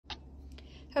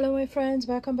Hello my friends,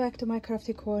 welcome back to my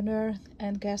crafty corner.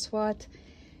 And guess what?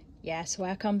 Yes,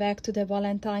 welcome back to the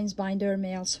Valentine's binder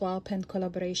mail swap and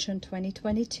collaboration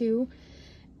 2022.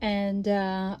 And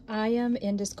I am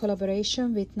in this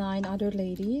collaboration with 9 other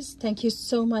ladies. Thank you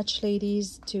so much,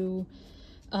 ladies, to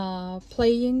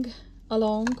playing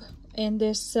along in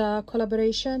this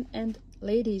collaboration. And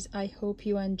ladies, I hope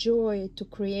you enjoy to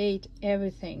create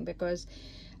everything, because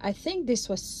I think this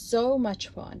was so much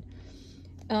fun.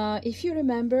 If you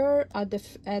remember, at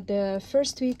the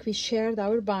first week we shared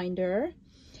our binder,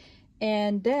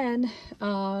 and then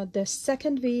the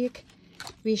second week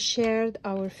we shared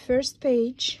our first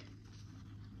page,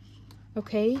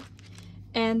 okay,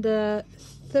 and the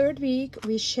third week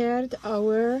we shared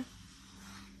our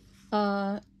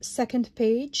second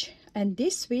page, and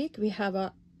this week we have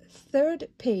a third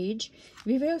page.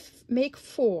 We will make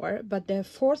 4, but the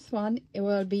fourth one, it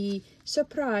will be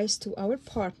surprise to our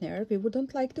partner. We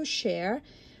wouldn't like to share,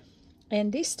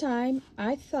 and this time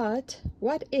I thought,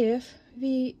 what if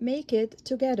we make it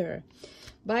together?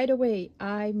 By the way,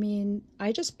 I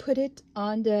just put it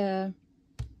on the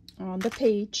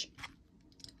page,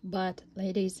 but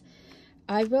ladies,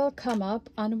 I will come up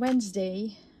on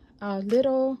Wednesday a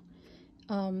little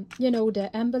you know, the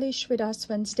Embellish with Us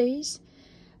Wednesdays.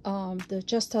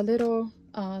 Just a little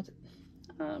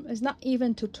it's not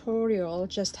even tutorial,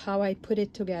 just how I put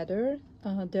it together,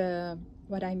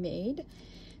 what I made.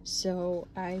 So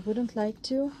I wouldn't like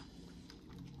to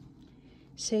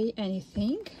say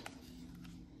anything.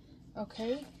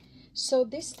 Okay, so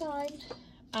this time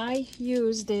I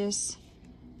use this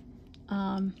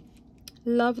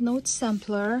love note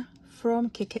sampler from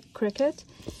Cricut.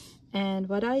 And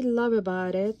what I love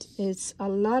about it is a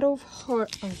lot of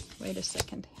heart. Oh, wait a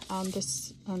second. On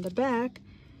the back,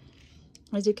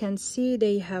 as you can see,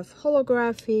 they have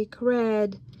holographic,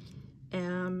 red,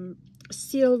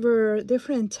 silver,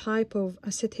 different type of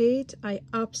acetate. I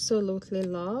absolutely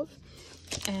love.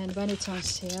 And when it's on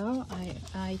sale,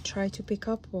 I try to pick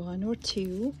up 1 or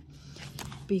 2,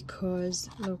 because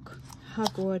look how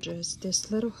gorgeous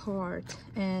this little heart.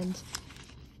 And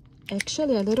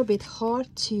actually a little bit hard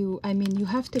to, you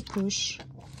have to push.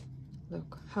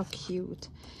 Look how cute,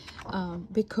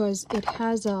 because it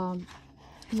has a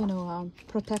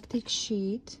protective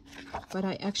sheet, but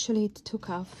I actually took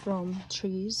off from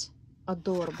trees.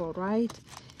 Adorable, right?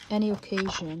 Any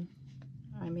occasion.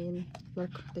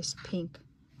 Look, this pink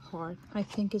heart I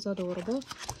think is adorable.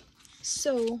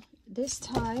 So this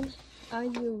time I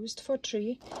used for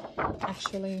tree,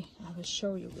 actually I will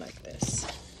show you like this.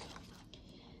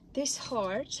 This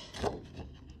heart,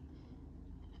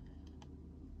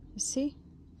 you see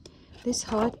this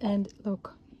heart, and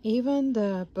look, even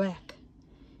the back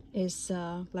is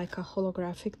like a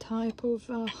holographic type of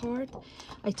heart.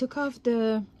 I took off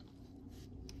the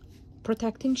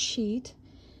protecting sheet,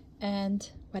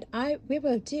 and what we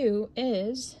will do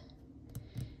is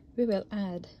we will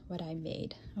add what I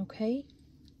made. Okay,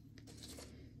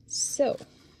 so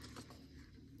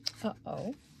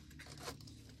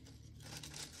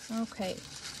okay,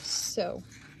 so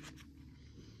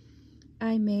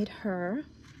I made her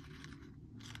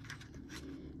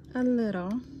a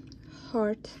little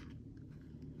heart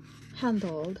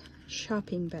handled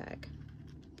shopping bag.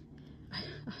 I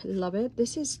love it.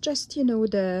 This is just,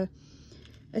 I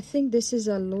think this is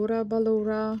a Laura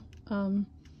Ballora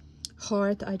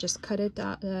heart. I just cut it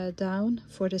down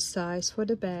for the size for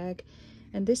the bag,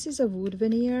 and this is a wood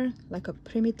veneer, like a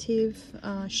primitive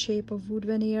shape of wood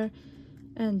veneer.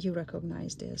 And you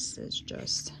recognize this. It's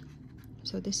just,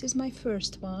 so this is my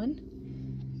first one.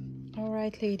 All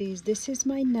right, ladies, this is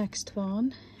my next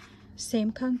one.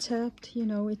 Same concept,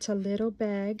 it's a little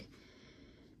bag.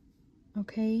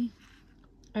 Okay,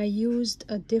 I used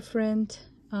a different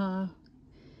not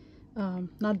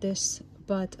this,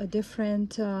 but a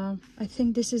different I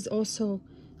think this is also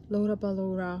Laura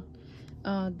Ballora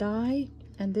die,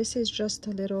 and this is just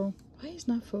a little, why is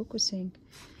not focusing,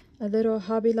 a little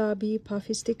Hobby Lobby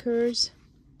puffy stickers,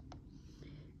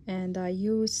 and I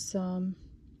use some,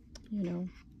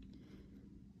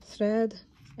 thread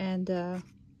and a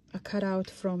cutout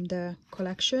from the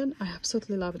collection. I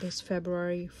absolutely love this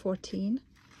February 14.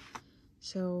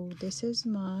 So this is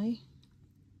my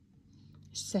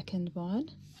second one,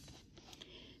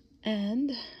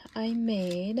 and I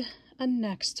made a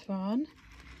next one,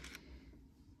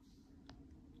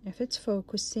 if it's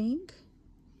focusing.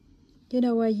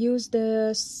 I use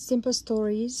the Simple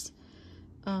Stories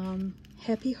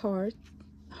Happy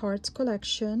Hearts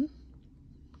collection,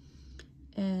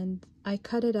 and I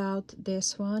cut it out,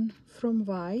 this one from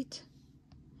white,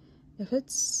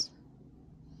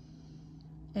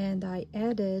 and I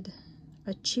added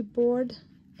a chipboard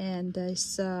and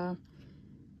this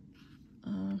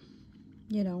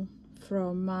you know,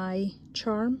 from my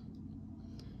charm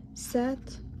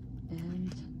set.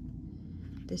 And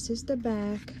this is the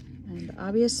back, and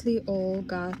obviously all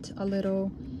got a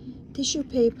little tissue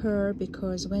paper,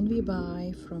 because when we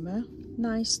buy from a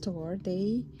nice store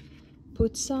they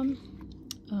put some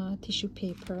tissue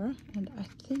paper. And I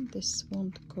think this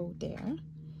won't go there.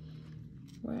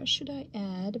 Where should I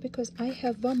add? Because I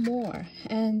have one more,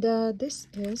 and this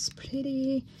is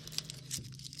pretty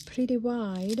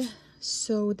wide,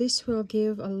 so this will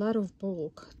give a lot of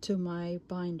bulk to my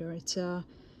binder. It's a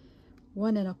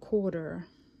 1 1/4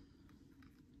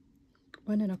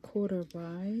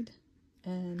 wide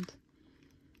and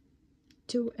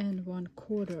 2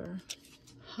 1/4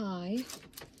 high.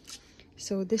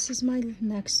 So this is my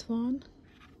next one.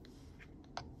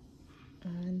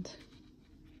 And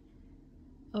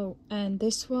oh, and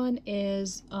this one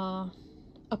is a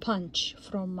punch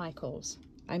from Michael's.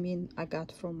 I mean, I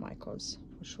got from Michael's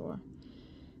for sure,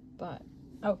 but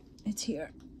oh, it's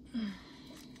here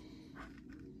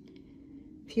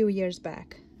few years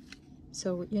back.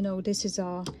 So you know, this is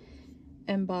a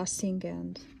embossing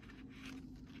and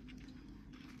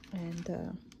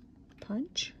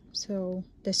punch. So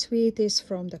the sweet is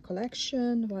from the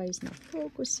collection. Why is not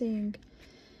focusing?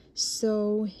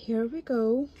 So here we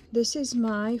go. This is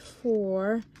my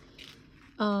 4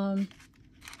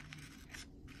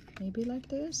 maybe like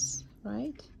this,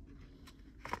 right?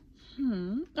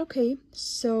 Okay,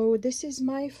 so this is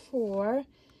my 4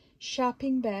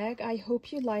 shopping bag. I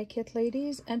hope you like it,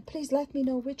 ladies, and please let me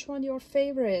know which one your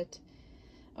favorite,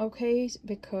 okay,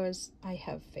 because I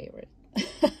have favorite.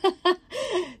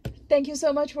 Thank you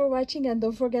so much for watching, and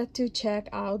don't forget to check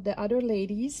out the other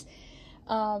ladies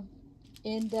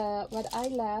in the what I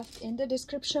left in the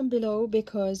description below,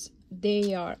 because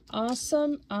they are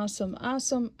awesome.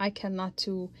 I cannot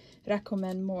to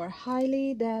recommend more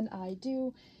highly than I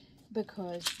do,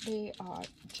 because they are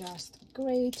just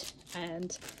great.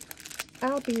 And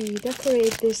I'll be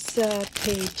decorate this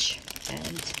page,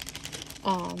 and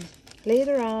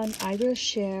later on I will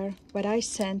share what I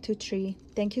sent to Tree.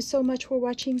 Thank you so much for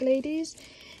watching, ladies.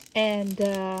 And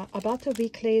about a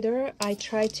week later I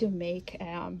try to make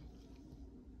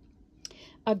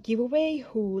a giveaway.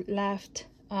 Who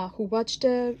watched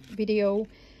the video,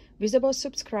 visible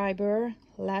subscriber,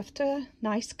 left a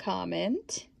nice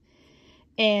comment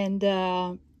and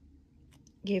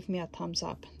give me a thumbs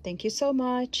up. Thank you so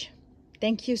much.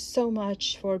 Thank you so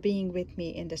much for being with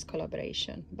me in this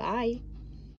collaboration. Bye.